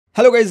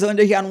Hello guys,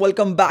 Dhananjay here and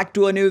welcome back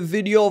to a new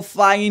video.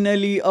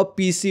 Finally a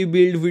PC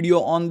build video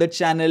on the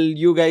channel.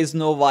 You guys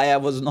know why I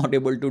was not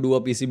able to do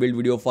a PC build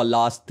video for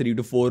last 3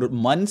 to 4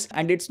 months.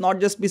 And it's not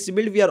just PC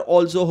build, we are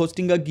also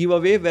hosting a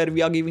giveaway where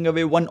we are giving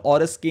away one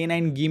Aorus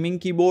K9 gaming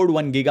keyboard,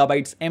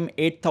 1GB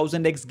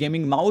M8000X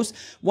gaming mouse,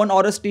 one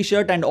Aorus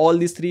t-shirt, and all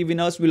these 3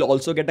 winners will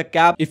also get a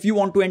cap. If you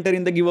want to enter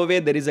in the giveaway,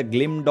 there is a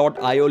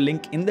glim.io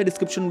link in the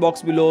description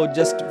box below.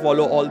 Just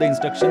follow all the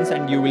instructions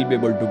and you will be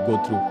able to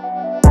go through.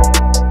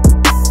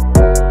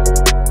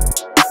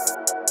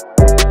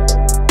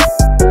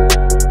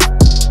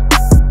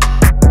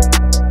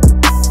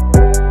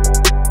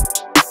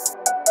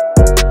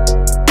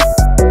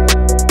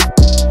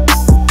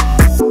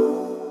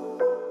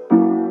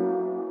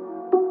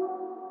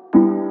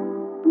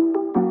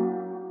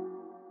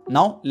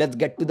 Now let's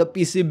get to the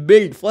PC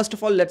build. First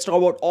of all, let's talk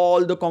about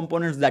all the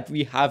components that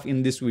we have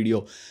in this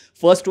video.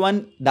 First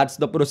one, that's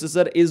the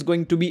processor, is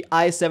going to be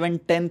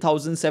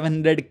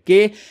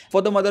i7-10700K.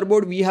 For the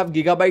motherboard, we have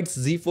Gigabyte's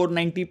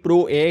Z490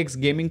 Pro AX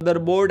gaming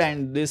motherboard,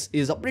 and this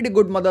is a pretty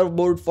good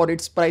motherboard for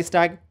its price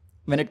tag.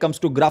 When it comes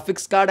to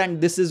graphics card,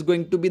 and this is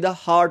going to be the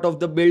heart of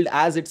the build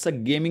as it's a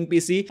gaming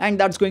PC, and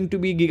that's going to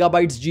be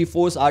Gigabyte's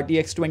GeForce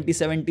RTX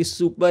 2070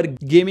 Super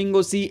Gaming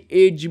OC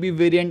 8GB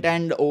variant.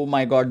 And oh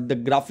my god, the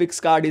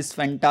graphics card is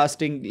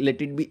fantastic.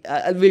 Let it be.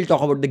 We'll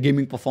talk about the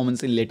gaming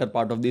performance in later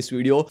part of this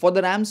video. For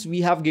the RAMs,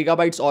 we have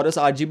Gigabyte's Aorus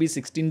RGB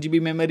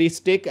 16GB memory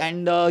stick,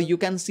 and you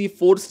can see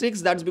 4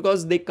 sticks. That's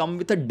because they come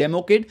with a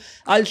demo kit.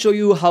 I'll show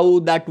you how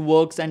that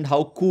works and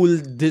how cool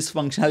this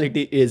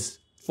functionality is.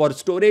 For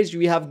storage,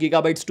 we have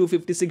Gigabyte's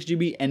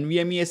 256GB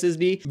NVMe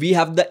SSD. We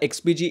have the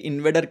XPG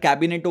inverter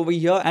cabinet over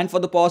here. And for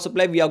the power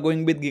supply, we are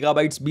going with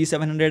Gigabyte's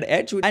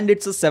B700H. And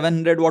it's a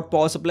 700 watt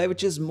power supply,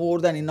 which is more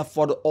than enough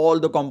for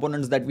all the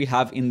components that we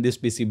have in this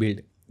PC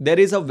build. There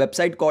is a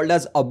website called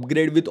as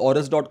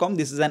upgradewithaurus.com.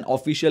 This is an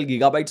official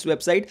Gigabyte's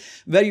website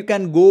where you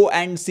can go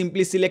and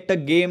simply select a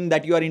game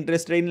that you are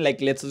interested in. Like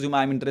let's assume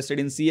I'm interested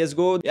in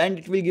CSGO, and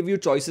it will give you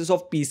choices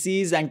of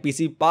PCs and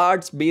PC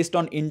parts based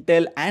on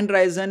Intel and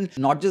Ryzen.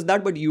 Not just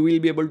that, but you will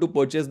be able to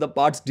purchase the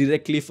parts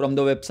directly from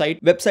the website.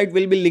 Website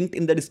will be linked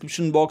in the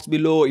description box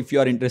below if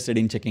you are interested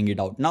in checking it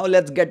out. Now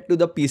let's get to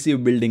the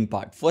PC building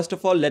part. First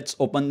of all, let's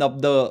open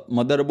up the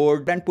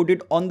motherboard and put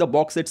it on the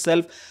box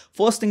itself.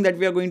 First thing that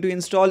we are going to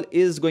install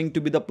is going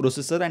to be the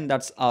processor, and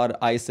that's our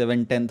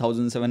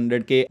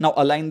i7-10700K. Now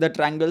align the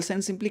triangles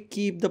and simply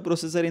keep the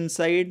processor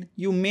inside.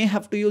 You may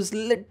have to use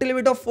little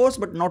bit of force,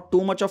 but not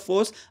too much of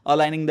force.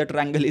 Aligning the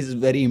triangle is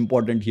very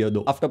important here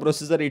though. After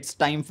processor, it's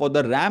time for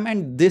the RAM,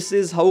 and this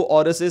is how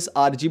Aorus's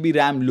RGB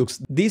RAM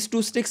looks. These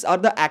 2 sticks are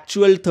the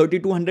actual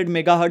 3200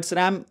 MHz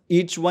RAM.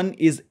 Each one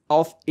is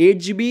of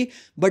 8GB,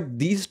 but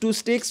these 2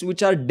 sticks,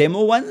 which are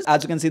demo ones,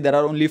 as you can see, there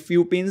are only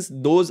few pins.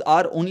 Those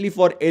are only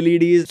for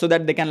LEDs so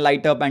that they can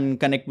light up and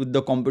connect with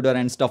the computer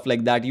and stuff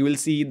like that. You will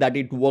see that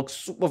it works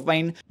super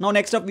fine. Now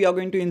next up, we are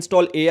going to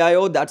install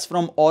AIO. That's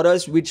from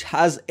Aorus, which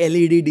has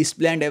LED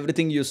display and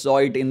everything. You saw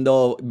it in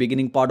the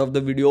beginning part of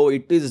the video.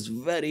 It is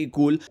very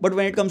cool. But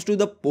when it comes to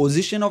the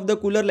position of the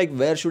cooler, like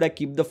where should I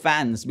keep the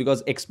fans?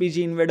 Because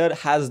XPG inverter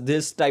has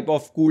this type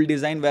of cool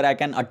design where I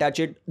can attach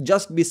it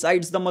just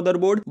besides the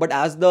motherboard. But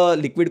as the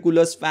liquid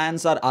coolers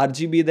fans are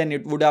RGB, then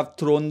it would have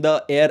thrown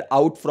the air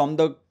out from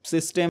the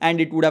system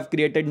and it would have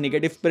created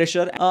negative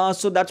pressure.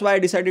 So that's why I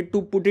decided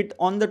to put it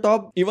on the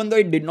top, even though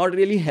it did not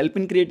really help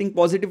in creating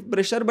positive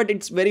pressure, but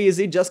it's very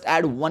easy. Just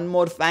add one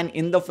more fan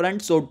in the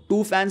front, so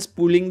 2 fans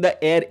pulling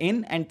the air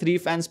in and 3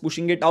 fans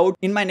pushing it out.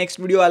 In my next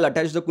video, I'll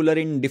attach the cooler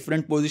in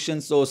different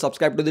positions, so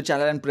subscribe to the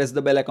channel and press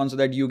the bell icon so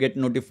that you get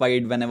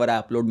notified whenever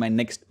I upload my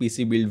next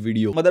PC build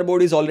video.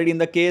 Motherboard is already in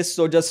the case,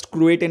 so just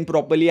screw it in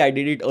properly. I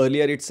did it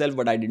earlier itself,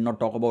 but I did not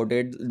talk about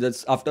it.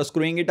 Just after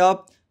screwing it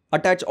up,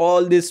 attach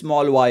all these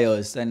small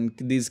wires and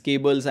these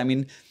cables. I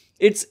mean,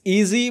 it's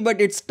easy, but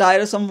it's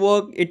tiresome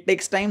work. It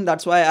takes time.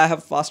 That's why I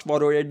have fast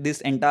forwarded this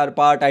entire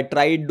part. I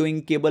tried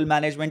doing cable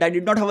management. I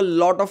did not have a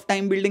lot of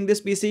time building this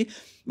PC,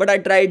 but I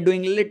tried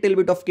doing little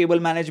bit of cable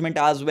management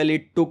as well.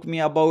 It took me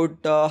about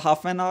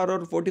half an hour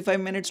or 45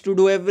 minutes to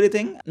do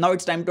everything. Now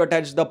it's time to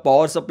attach the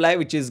power supply,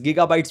 which is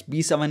Gigabyte's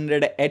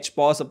B700H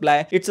power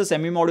supply. It's a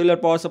semi-modular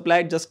power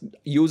supply. Just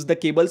use the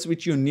cables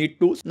which you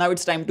need to. Now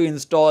it's time to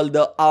install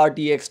the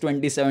RTX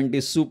 2070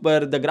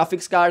 Super. The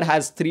graphics card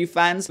has 3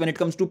 fans. When it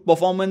comes to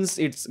performance,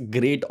 it's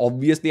great.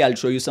 Obviously, I'll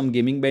show you some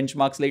gaming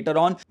benchmarks later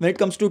on. When it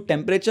comes to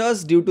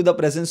temperatures, due to the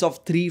presence of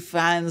 3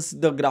 fans,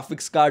 the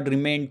graphics card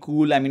remained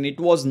cool. I mean, it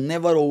was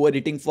never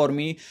overheating for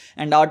me.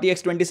 And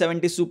RTX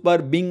 2070 Super,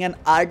 being an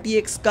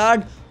RTX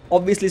card,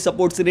 obviously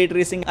supports ray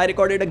tracing. I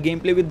recorded a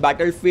gameplay with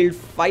Battlefield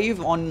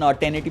 5 on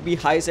 1080p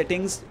high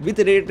settings with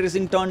ray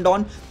tracing turned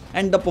on.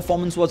 and the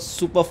performance was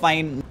super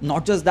fine.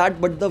 Not just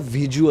that, but the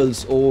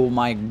visuals, oh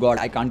my god,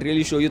 I can't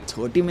really show you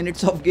 30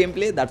 minutes of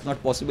gameplay, that's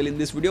not possible in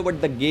this video,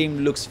 but the game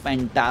looks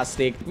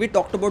fantastic. We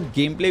talked about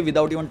gameplay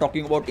without even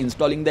talking about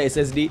installing the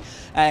SSD,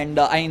 and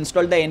I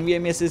installed the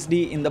NVMe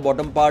SSD in the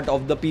bottom part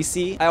of the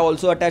PC. I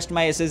also attached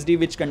my SSD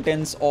which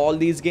contains all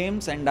these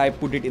games, and I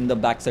put it in the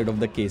back side of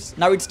the case.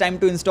 Now it's time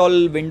to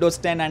install Windows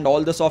 10 and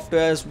all the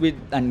softwares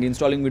and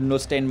installing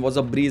Windows 10 was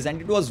a breeze,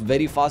 and it was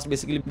very fast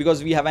basically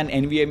because we have an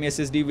NVMe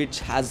SSD which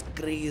has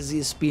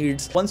crazy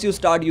speeds. Once you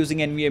start using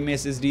NVMe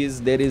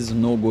SSDs, there is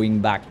no going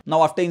back.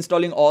 Now after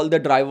installing all the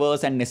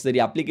drivers and necessary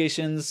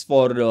applications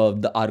for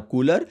our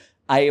cooler,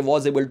 I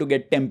was able to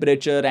get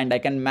temperature, and I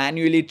can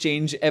manually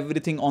change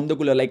everything on the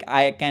cooler. Like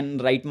I can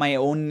write my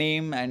own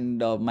name, and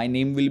my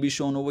name will be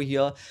shown over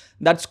here.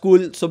 That's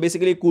cool. So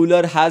basically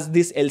cooler has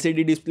this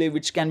LCD display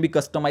which can be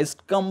customized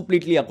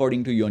completely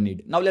according to your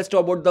need. Now let's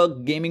talk about the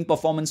gaming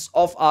performance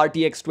of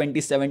RTX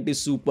 2070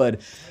 Super.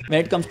 When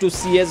it comes to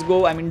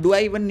CSGO, I mean, do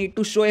I even need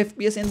to show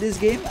FPS in this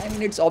game? I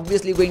mean, it's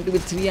obviously going to be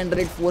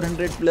 300,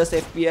 400 plus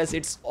FPS.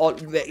 It's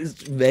always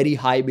very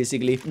high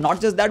basically. Not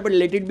just that, but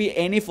let it be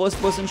any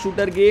first person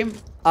shooter game,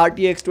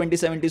 RTX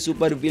 2070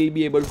 Super will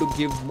be able to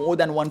give more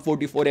than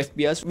 144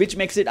 FPS, which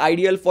makes it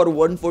ideal for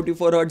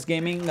 144Hz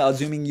gaming,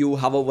 assuming you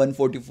have a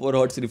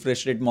 144Hz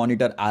refresh rate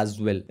monitor as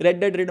well.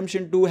 Red Dead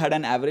Redemption 2 had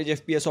an average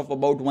FPS of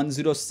about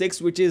 106,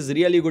 which is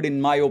really good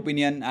in my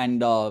opinion,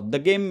 and the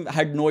game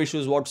had no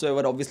issues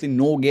whatsoever. Obviously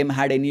no game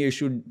had any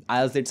issue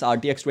as it's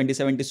RTX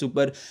 2070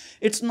 Super.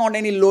 It's not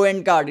any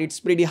low-end card, it's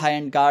pretty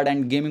high-end card,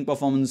 and gaming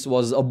performance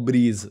was a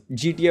breeze.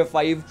 GTA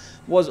 5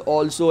 was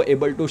also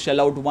able to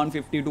shell out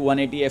 150 to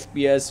 180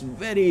 FPS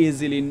very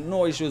easily,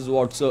 no issues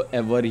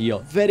whatsoever here.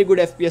 Very good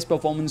FPS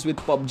performance with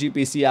PUBG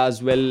PC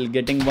as well,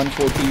 getting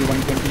 140,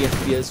 120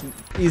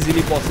 FPS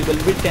easily possible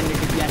with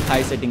 1080p and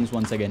high settings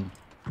once again.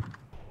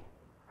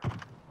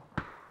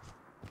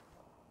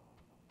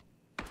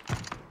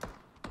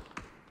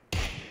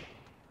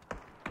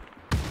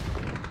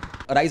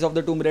 Rise of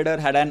the Tomb Raider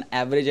had an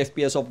average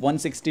FPS of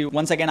 160.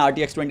 Once again,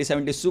 RTX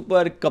 2070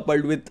 Super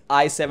coupled with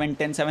i7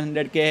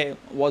 10700K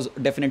was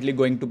definitely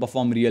going to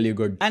perform really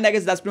good. And I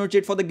guess that's pretty much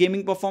it for the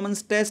gaming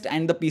performance test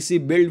and the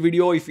PC build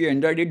video. If you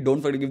enjoyed it,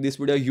 don't forget to give this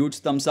video a huge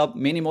thumbs up.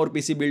 Many more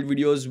PC build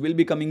videos will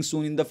be coming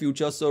soon in the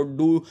future, so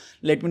do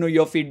let me know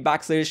your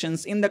feedback,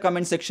 suggestions in the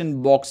comment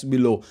section box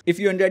below. If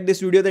you enjoyed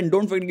this video, then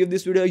don't forget to give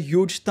this video a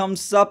huge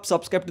thumbs up,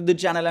 subscribe to the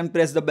channel and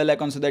press the bell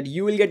icon so that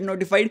you will get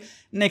notified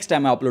next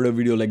time I upload a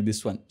video like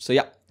this one. So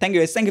yeah, thank you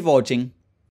guys, thank you for watching.